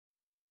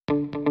Hi,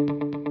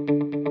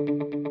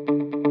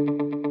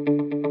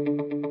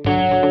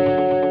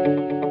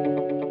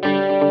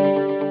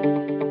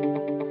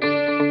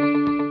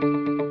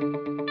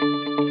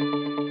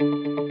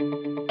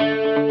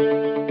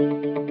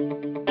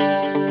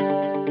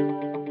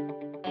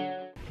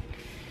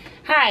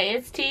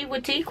 it's T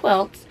with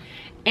TeaQuilts,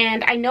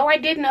 and I know I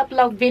didn't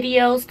upload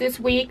videos this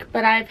week,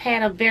 but I've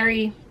had a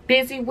very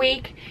busy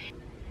week.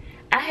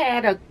 I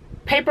had a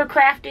paper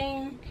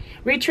crafting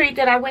retreat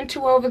that I went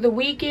to over the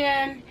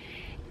weekend,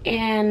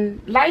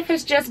 and life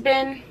has just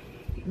been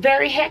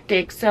very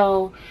hectic,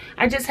 so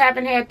I just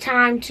haven't had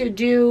time to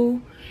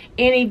do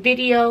any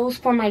videos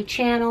for my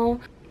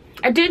channel.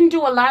 I didn't do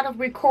a lot of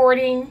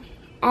recording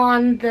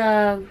on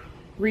the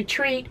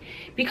retreat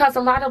because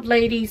a lot of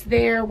ladies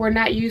there were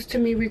not used to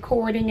me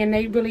recording, and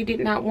they really did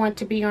not want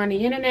to be on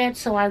the internet,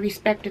 so I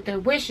respected their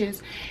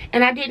wishes.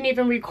 And I didn't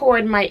even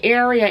record my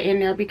area in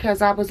there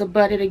because I was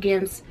abutted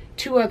against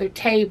 2 other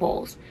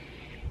tables,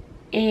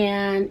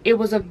 and it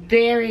was a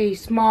very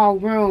small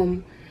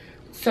room,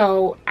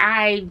 so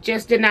I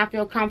just did not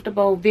feel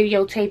comfortable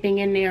videotaping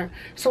in there.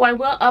 So I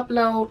will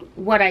upload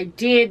what I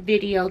did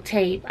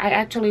videotape. I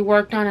actually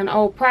worked on an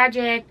old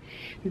project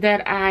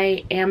that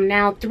I am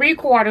now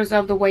 3/4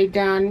 of the way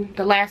done.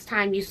 The last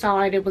time you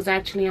saw it, it was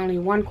actually only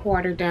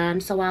 1/4 done,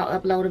 so I'll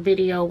upload a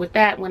video with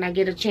that when I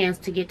get a chance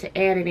to get to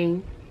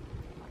editing.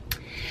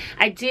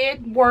 I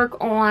did work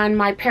on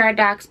my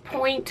Paradox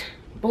Point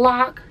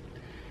block,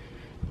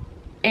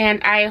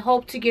 and I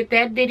hope to get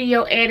that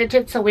video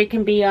edited so it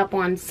can be up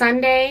on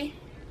Sunday.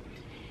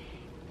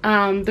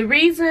 Another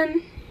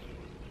reason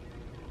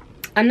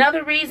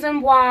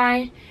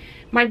why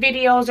my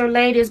videos are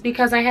late is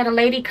because I had a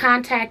lady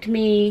contact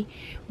me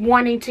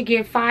wanting to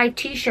get 5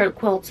 t-shirt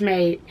quilts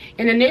made.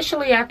 And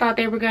initially I thought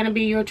they were going to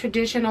be your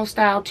traditional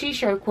style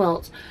t-shirt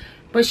quilts.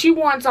 But she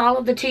wants all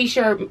of the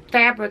t-shirt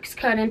fabrics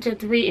cut into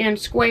 3-inch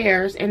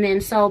squares and then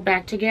sewed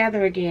back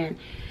together again.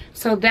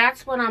 So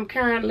that's what I'm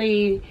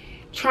currently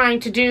trying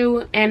to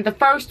do, and the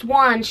first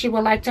one she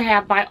would like to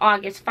have by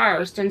August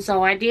 1st. And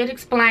so I did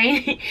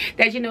explain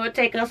that, you know, it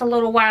takes us a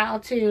little while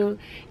to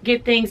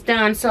get things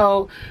done.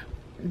 So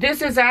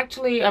this is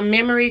actually a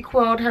memory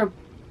quilt. Her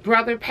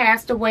brother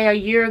passed away a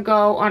year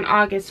ago on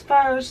August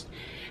 1st,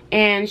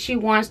 and she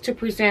wants to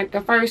present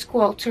the first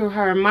quilt to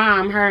her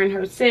mom, her and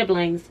her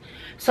siblings.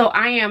 So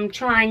I am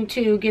trying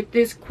to get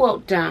this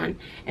quilt done,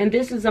 and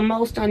this is a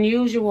most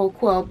unusual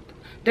quilt.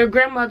 Their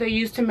grandmother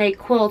used to make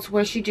quilts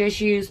where she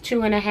just used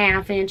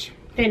 2.5-inch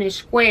finished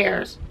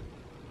squares,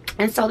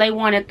 and so they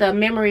wanted the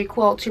memory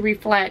quilt to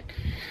reflect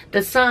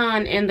the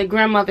son and the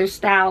grandmother's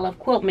style of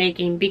quilt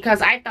making,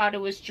 because I thought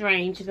it was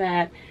strange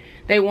that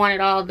they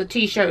wanted all the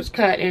t-shirts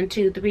cut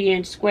into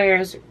 3-inch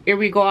squares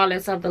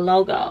regardless of the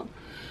logo.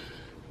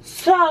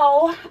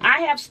 So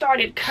I have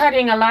started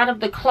cutting a lot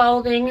of the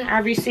clothing. I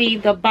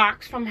received a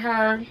box from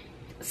her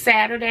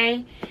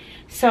Saturday,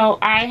 so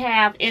I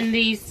have in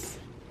these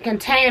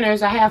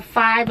containers, I have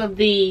 5 of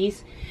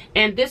these,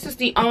 and this is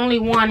the only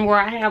one where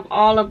I have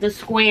all of the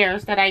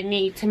squares that I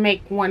need to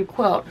make one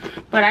quilt.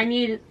 But I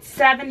needed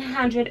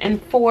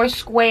 704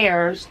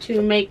 squares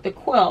to make the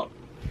quilt.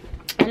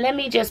 And let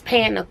me just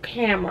pan the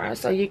camera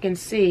so you can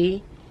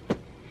see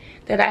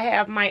that I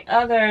have my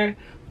other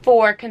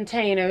 4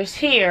 containers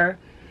here.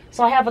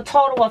 So I have a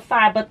total of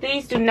 5, but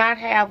these do not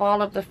have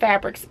all of the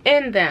fabrics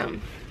in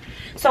them.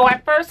 So I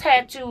first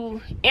had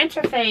to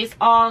interface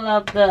all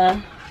of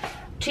the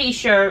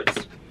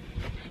t-shirts,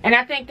 and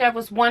I think there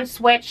was 1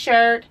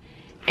 sweatshirt,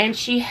 and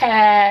she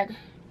had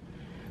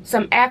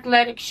some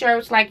athletic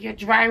shirts like your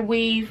dry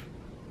weave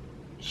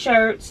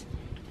shirts,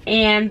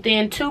 and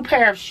then 2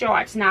 pair of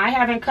shorts. Now I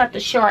haven't cut the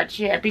shorts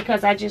yet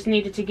because I just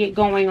needed to get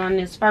going on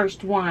this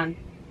first one.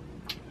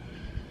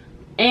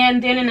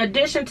 And then in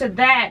addition to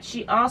that,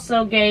 she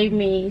also gave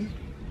me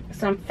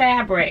some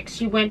fabrics.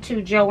 She went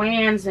to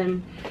Joann's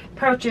and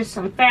purchased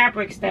some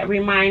fabrics that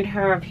remind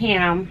her of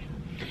him.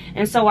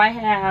 And so I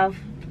have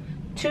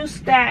 2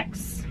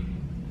 stacks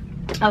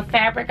of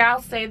fabric.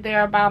 I'll say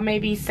there are about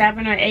maybe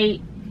 7 or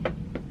 8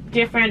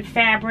 different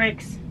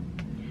fabrics.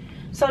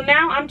 So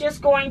now I'm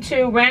just going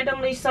to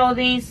randomly sew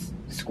these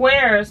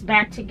squares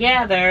back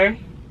together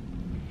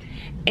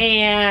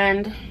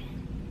and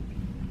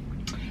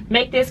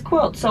make this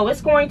quilt. So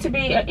it's going to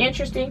be an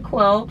interesting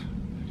quilt,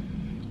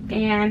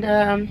 and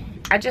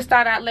I just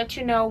thought I'd let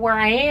you know where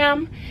I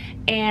am,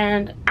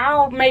 and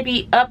I'll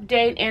maybe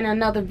update in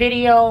another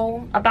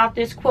video about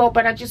this quilt,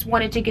 but I just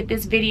wanted to get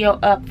this video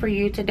up for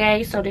you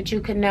today so that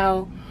you can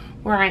know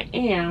where I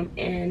am.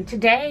 And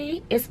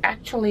today is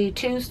actually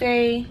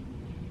Tuesday,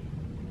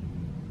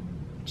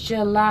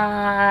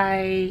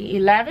 July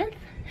 11th.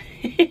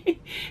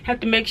 Have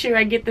to make sure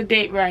I get the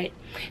date right.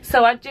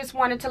 So I just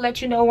wanted to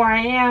let you know where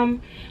I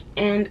am,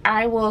 and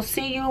I will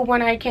see you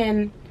when I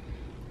can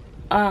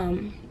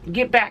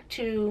get back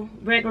to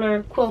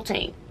regular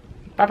quilting.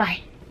 Bye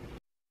bye.